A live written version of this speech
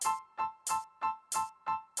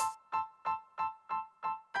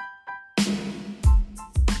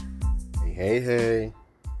Hey.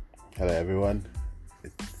 Hello, everyone.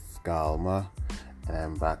 It's Galma, and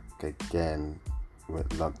I'm back again with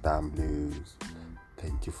Lockdown Blues.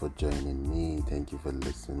 Thank you for joining me. Thank you for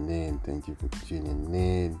listening. Thank you for tuning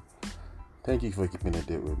in. Thank you for keeping a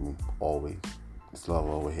date with me. Always. It's love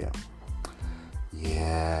over here.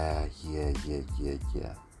 Yeah.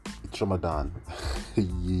 It's Ramadan.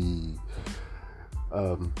 Yeah.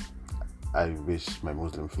 I wish my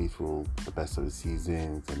Muslim faithful the best of the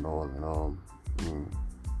seasons and all.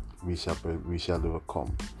 We shall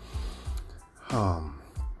overcome.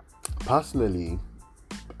 Personally,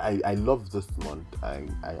 I love this month. I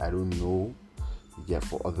don't know,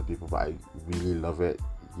 for other people, but I really love it.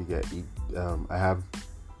 I have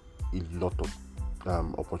a lot of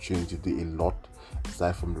opportunity to do a lot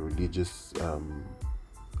aside from the religious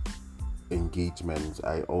engagements.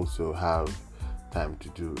 I also have time to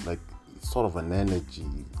do like sort of an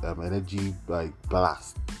energy like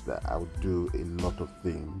blast that I would do a lot of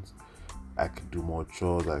things. I could do more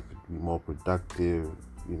chores, I could be more productive.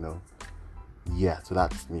 Yeah, so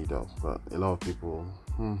that's me though. But a lot of people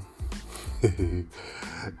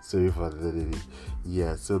sorry for the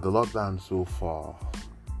yeah, so the lockdown so far,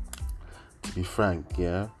 to be frank,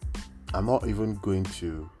 I'm not even going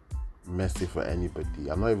to mess it for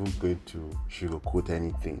anybody. I'm not even going to sugarcoat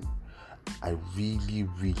anything. I really,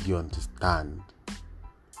 really understand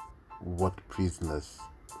what prisoners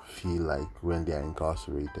feel like when they are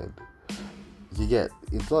incarcerated.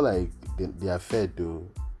 It's not like they are fed though.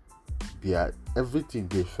 They are everything,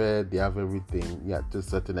 they fed, they have everything, to a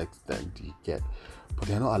certain extent you get. But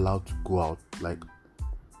they're not allowed to go out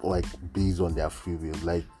like based on their free will.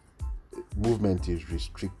 Like movement is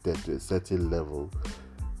restricted to a certain level.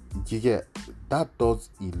 That does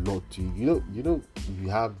a lot to you. If you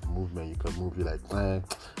have the movement, you can move. You're like, I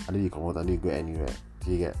know you come out, I know you go anywhere.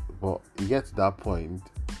 But you get to that point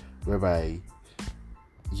whereby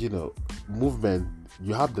movement.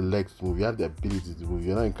 You have the legs to move, you have the ability to move.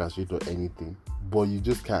 You're not incarcerated or anything, but you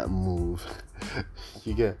just can't move.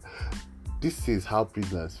 This is how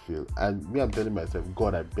prisoners feel, and me, I'm telling myself,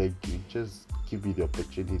 God, I beg you, just give me the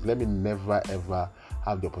opportunity. Let me never ever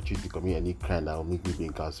have the opportunity to commit any crime that will make me be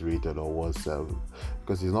incarcerated or worse,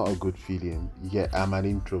 because it's not a good feeling. I'm an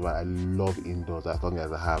introvert. I love indoors as long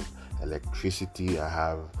as I have electricity, I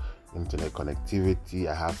have internet connectivity,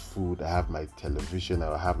 I have food, I have my television,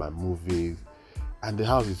 I have my movies, and the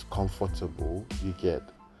house is comfortable.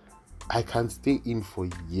 I can stay in for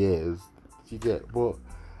years. But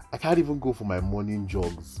I can't even go for my morning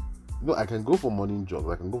jogs. I can go for morning jogs,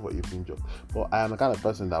 I can go for evening jogs, but I am the kind of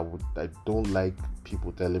person that I don't like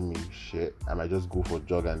people telling me shit. I might just go for a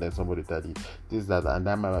jog and then somebody tell you this, that, and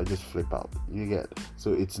then I might just flip out.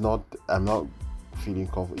 So I'm not feeling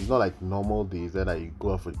comfortable. It's not like normal days that you go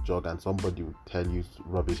off a jog and somebody would tell you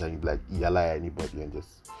rubbish and you be like, yalla anybody, and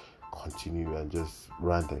just continue and just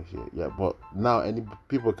rant and shit. But now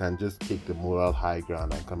people can just take the moral high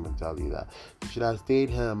ground and come and tell you that you should have stayed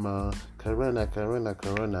home, corona,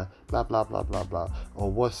 blah blah blah blah blah. Or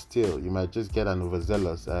worse still, you might just get an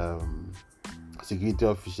overzealous security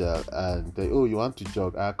official and say, oh, you want to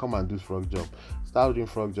jog, come and do frog jump. Start doing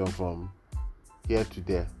frog jump from here to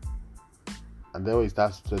there. And then when you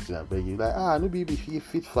start sweating and begging, like, no baby,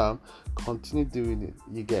 fit fam, continue doing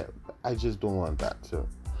it. I just don't want that. So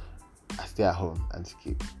I stay at home and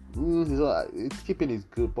skip. Skipping is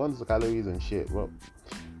good, burns the calories and shit, but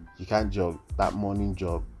you can't jog. That morning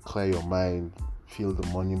jog, clear your mind, feel the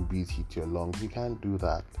morning breeze hit your lungs. You can't do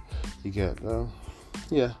that.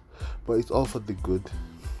 But it's all for the good,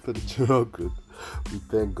 for the general good. We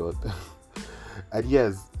thank God. And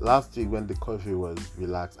yes, last week when the coffee was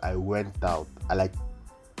relaxed, I went out. I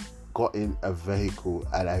got in a vehicle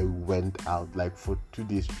and I went out for 2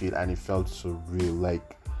 days straight, and it felt so real.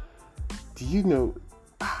 Do you know,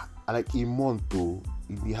 a month though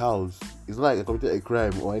in the house, it's not like I committed a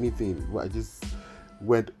crime or anything, but I just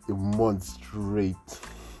went a month straight.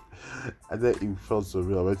 And then it felt so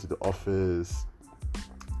real. I went to the office,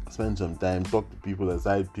 spent some time, talked to people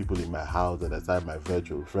aside people in my house and aside my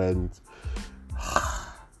virtual friends.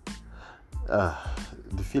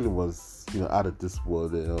 The feeling was out of this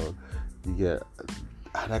world. And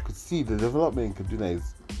I could see the development in Kaduna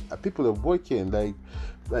is people are working like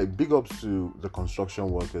big ups to the construction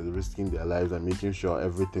workers risking their lives and making sure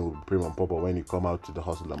everything will be prim and proper when you come out to the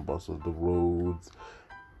hustle and bustle, the roads.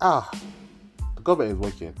 The government is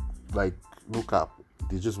working, no cap,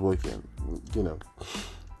 they're just working.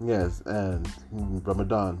 Yes. And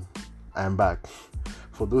Ramadan, I'm back.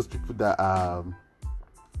 For those people that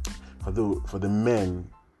for the men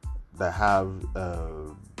that have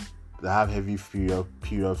heavy period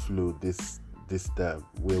flow this this time.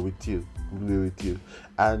 We're with you. We're with you.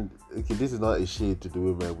 And okay, this is not a shade to the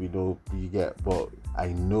women. We know you get, but I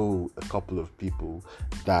know a couple of people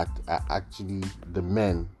that are actually the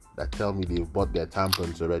men that tell me they've bought their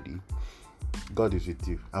tampons already. God is with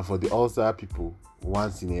you. And for the ulcer people,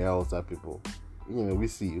 once in a year ulcer people, we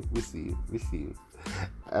see you.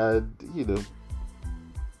 And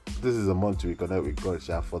this is a month to reconnect with God,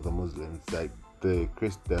 Sha, for the Muslims. Like the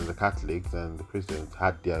Christians, the Catholics, and the Christians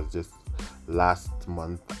had theirs just last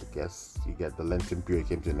month. I guess you get the Lenten period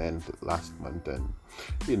came to an end last month, and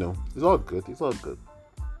it's all good. It's all good.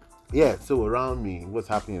 Yeah. So around me, what's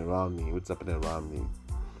happening around me? What's happening around me?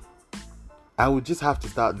 I would just have to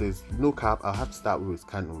start this. No cap. I'll have to start with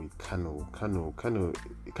Kano. Kano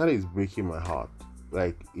is breaking my heart.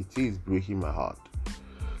 Like it is breaking my heart.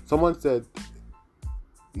 Someone said,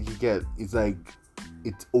 it's like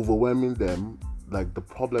it's overwhelming them. Like the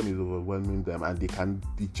problem is overwhelming them, and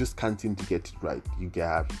they just can't seem to get it right. You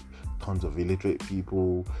have tons of illiterate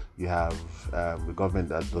people. You have the government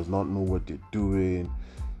that does not know what they're doing.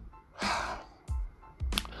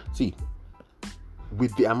 See,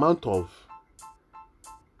 with the amount of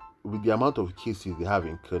cases they have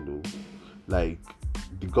in Kano, like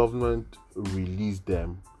the government released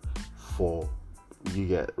them for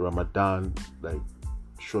Ramadan, like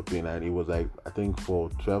shopping, and it was like I think for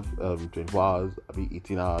 24 hours,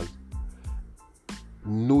 18 hours.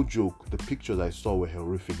 No joke, the pictures I saw were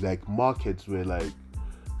horrific. Like markets were like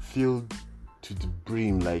filled to the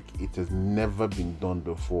brim, like it has never been done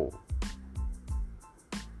before.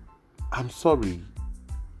 I'm sorry,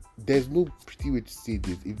 there's no pretty way to say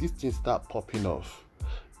this. If this thing start popping off,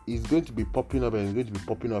 it's going to be popping up, and it's going to be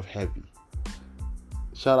popping off heavy.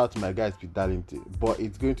 Shout out to my guys, Pete Darlington, but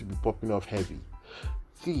it's going to be popping off heavy.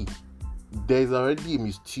 See, there's already a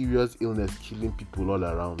mysterious illness killing people all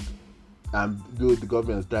around, and though the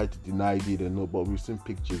government has tried to deny it, but we've seen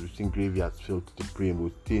pictures, we've seen graveyards filled to the brim,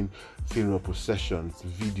 we've seen funeral processions,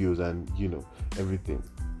 videos, and everything.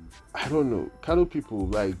 I don't know. Kano people,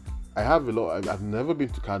 like, I have a lot. I've never been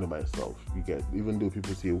to Kano myself. You get, even though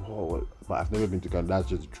people say, "Oh," but I've never been to Kano. That's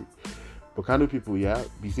just the truth. But Kano people, yeah,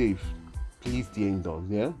 be safe. Please stay indoors.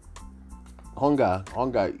 Yeah. Hunger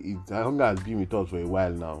has been with us for a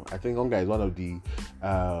while now. I think hunger is one of the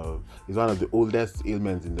oldest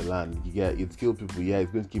ailments in the land. Yeah, it's killed people. Yeah,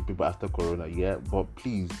 it's going to kill people after Corona. Yeah, but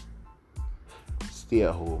please stay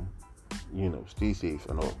at home. Stay safe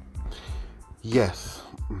and all. Yes.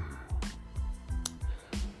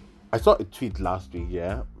 I saw a tweet last week,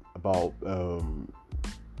 about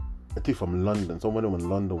I think from London. Someone in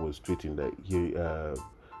London was tweeting that he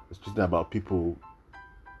was tweeting about people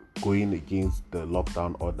going against the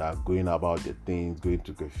lockdown order, going about their things, going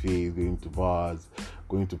to cafes, going to bars,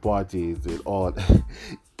 going to parties, and all.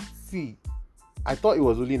 See, I thought it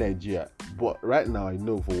was only Nigeria, but right now I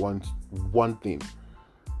know for one thing,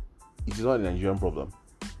 it is not a Nigerian problem.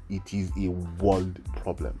 It is a world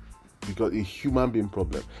problem. Because a human being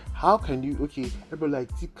problem. How can you, everybody like,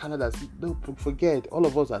 see Canada, no, forget, all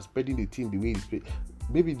of us are spreading the thing the way it's spread.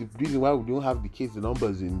 Maybe the reason why we don't have the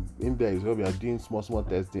numbers in there is because we are doing small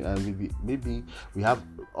testing, and maybe we have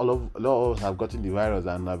a lot of us have gotten the virus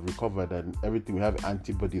and have recovered and everything. We have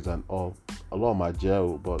antibodies and all. A lot of my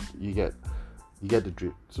gel, but you get the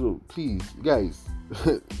drift. So please, guys,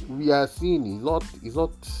 we are seeing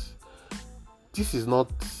this is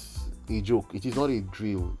not a joke. It is not a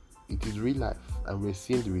drill. It is real life, and we're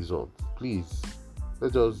seeing the results. Please,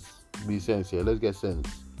 let's just be sense here. Let's get sense.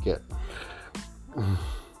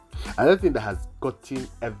 Another thing that has gotten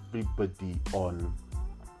everybody on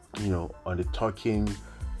the talking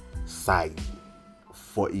side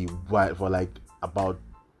for a while, for like about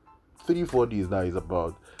 3-4 days now, is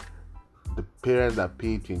about the parents that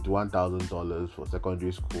paid $21,000 for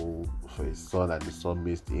secondary school for his son, and the son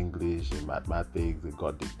missed English and mathematics and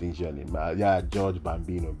got distinction in math. Yeah, George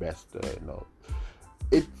Bambino best.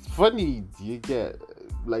 It's funny. You get,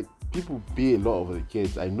 like, people pay a lot for the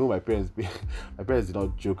kids. I know my parents did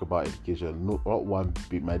not joke about education. No, not one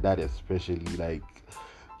bit. My dad especially. Like,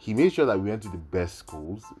 he made sure that we went to the best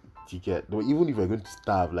schools. You get, even if you're going to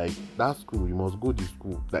starve, like, that school, you must go to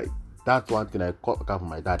school. Like, that's one thing I caught from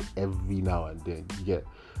my dad every now and then. Yeah.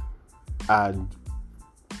 And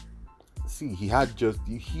see,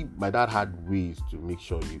 my dad had ways to make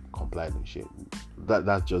sure you complied and shit.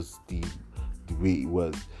 That's just the way it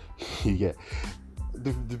was. Yeah.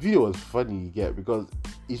 The video was funny, because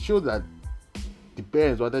it showed that the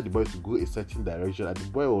parents wanted the boy to go a certain direction, and the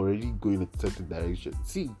boy already going a certain direction.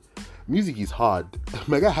 See, Music is hard.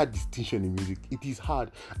 My guy had distinction in music. It is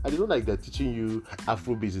hard. And they don't like they're teaching you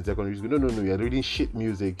Afrobeats in secondary school. No. You're reading shit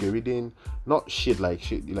music. You're reading not shit like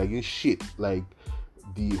shit. You're like in shit like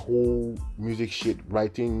the whole music shit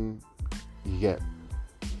writing. You get.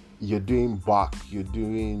 You're doing Bach. You're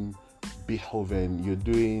doing Beethoven. You're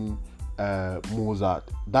doing Mozart.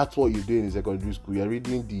 That's what you're doing in secondary school. You're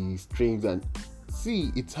reading the strings and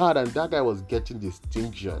see. It's hard. And that guy was getting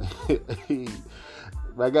distinction.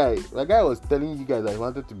 My guy was telling you guys that he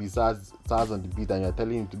wanted to be SARS on the beat, and you're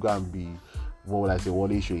telling him to go and be, what would I say, Wole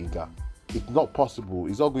Soyinka. It's not possible.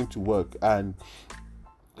 It's not going to work. And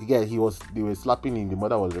yeah, they were slapping him. The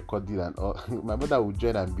mother was recording, and my mother would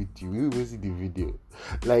join and beat you. We will see the video.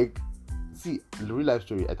 Like, see, the real life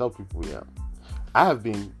story. I tell people, yeah, I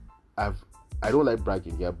don't like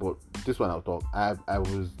bragging, yeah, but this one I'll talk. I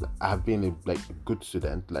have been a good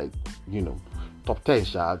student, like, you know, top 10,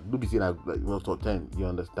 do be seen as like top 10, you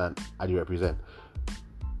understand, and you represent.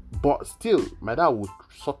 But still, my dad would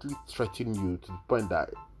subtly threaten you to the point that,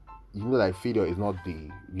 you know, like failure is not the,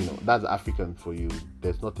 you know, that's African for you.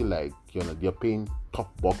 There's nothing like, you know, they're paying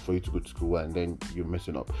top bucks for you to go to school and then you're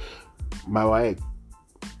messing up. My wife,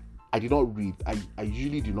 I did not read. I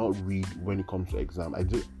usually do not read when it comes to exam.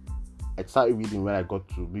 I started reading when I got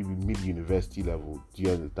to maybe mid-university level. Do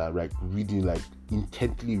you understand? Like reading, like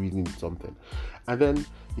intently reading something. And then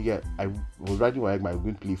I was writing when I was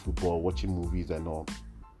going to play football, watching movies and all.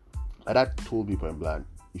 And that told me point blank,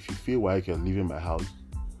 if you feel like you're leaving my house.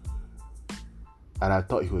 And I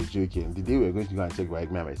thought he was joking. The day we were going to go and check me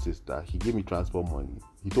and my sister, he gave me transport money.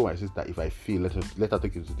 He told my sister if I fail, let her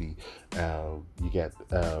take you to the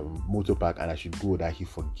motor park and I should go, that he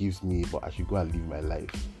forgives me, but I should go and live my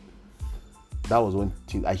life. That was one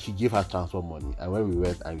thing. I should give her transport money, and when we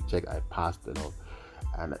went and we checked, I passed and all.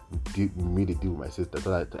 And we made a deal with my sister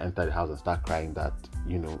so that to enter the house and start crying that,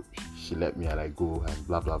 you know, she let me and I go and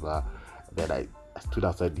blah blah blah. Then I stood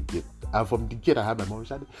outside the gate, and from the gate I had my mom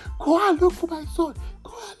shouting, "Go and look for my son!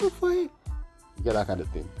 Go and look for him!" You get that kind of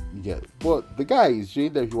thing. You get. But the guy is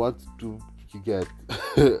showing that he wants to. You get.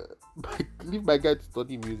 Leave my guy to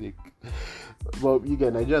study music. But you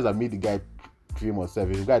get, Nigerians have made the guy famous.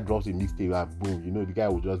 If the guy drops a mixtape and boom, you know the guy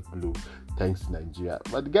will just blow. Thanks to Nigeria.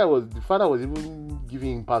 But the father was even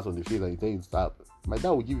giving him pass on the face and he telling him stop. My dad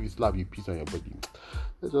will give you a slap, you piece on your body.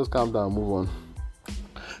 Let's just calm down and move on.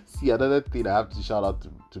 See, another thing I have to shout out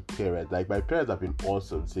to parents. Like, my parents have been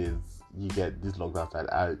awesome since you get this lockdown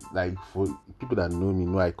time. For people that know me,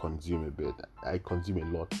 know I consume a bit. I consume a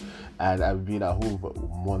lot. And I've been at home for a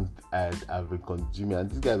month and I've been consuming.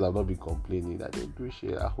 And these guys have not been complaining. I don't do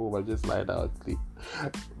shit at home. I just lie down and sleep.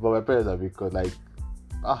 But my parents have been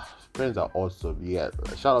parents are awesome. Yeah.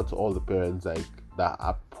 Shout out to all the parents that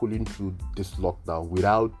are pulling through this lockdown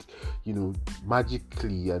without, you know,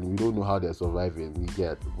 magically, and we don't know how they're surviving. We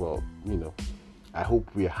get, well, you know, I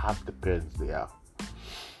hope we have the parents they are.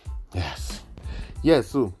 Yes. Yeah,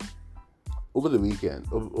 so over the week,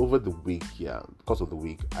 because of the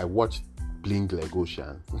week, I watched Bling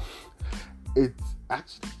Lagosian. It's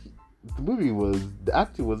actually, the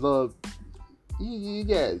acting was not,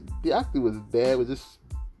 the acting was there, it was just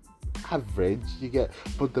average,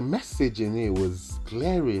 but the message in it was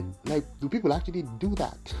glaring. Like, do people actually do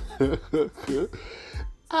that?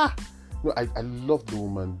 No, I love the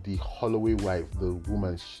woman, the Holloway wife, the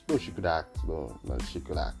woman. She could act. No, she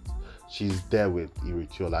could act. She's there with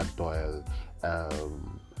Irituola Doyle.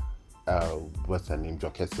 What's her name?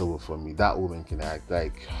 Joket Silver for me. That woman can act.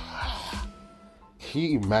 Like, can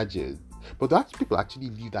you imagine? But people actually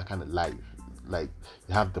live that kind of life. Like,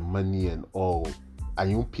 you have the money and all,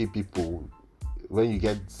 and you pay people. When you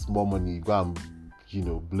get small money, you go and, you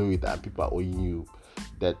know, blow it, and people are owing you.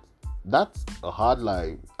 That's a hard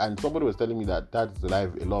life. And somebody was telling me that that's the life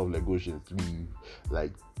a lot of Lagosians live.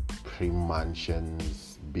 Like,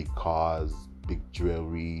 pre-mansions, big cars, big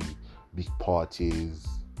jewelry, big parties,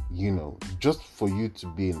 you know, just for you to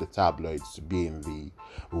be in the tabloids, to be in the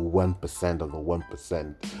 1% of the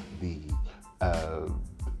 1%,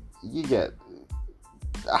 you get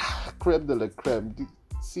creme de la creme.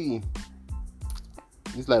 See,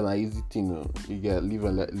 it's like an easy thing, you know? You get live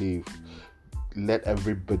and let live. Let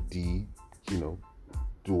everybody, you know,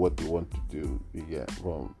 do what they want to do. You get,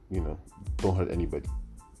 well, you know, don't hurt anybody.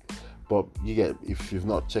 But you get, if you've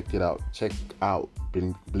not checked it out, check out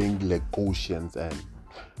Bling Lagosians, and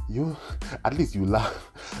you, at least you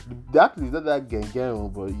laugh. The acting is not that gang,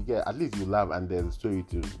 but you get, at least you laugh, and there's a story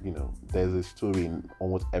to, you know, there's a story in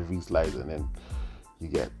almost every slide, and then you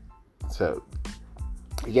get. So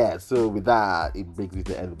yeah, so with that, it brings me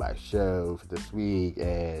to the end of my show for this week,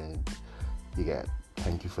 and you get,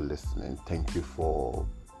 thank you for listening. Thank you for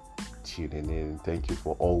tuning in. Thank you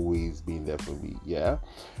for always being there for me. Yeah.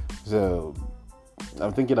 So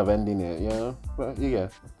I'm thinking of ending it. Yeah. But yeah,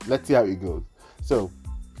 let's see how it goes. So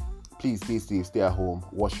please stay safe, stay at home,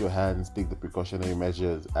 wash your hands, take the precautionary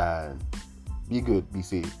measures, and be good, be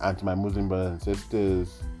safe. And to my Muslim brothers and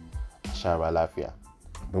sisters, Ashara Lafia.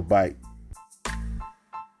 Bye bye.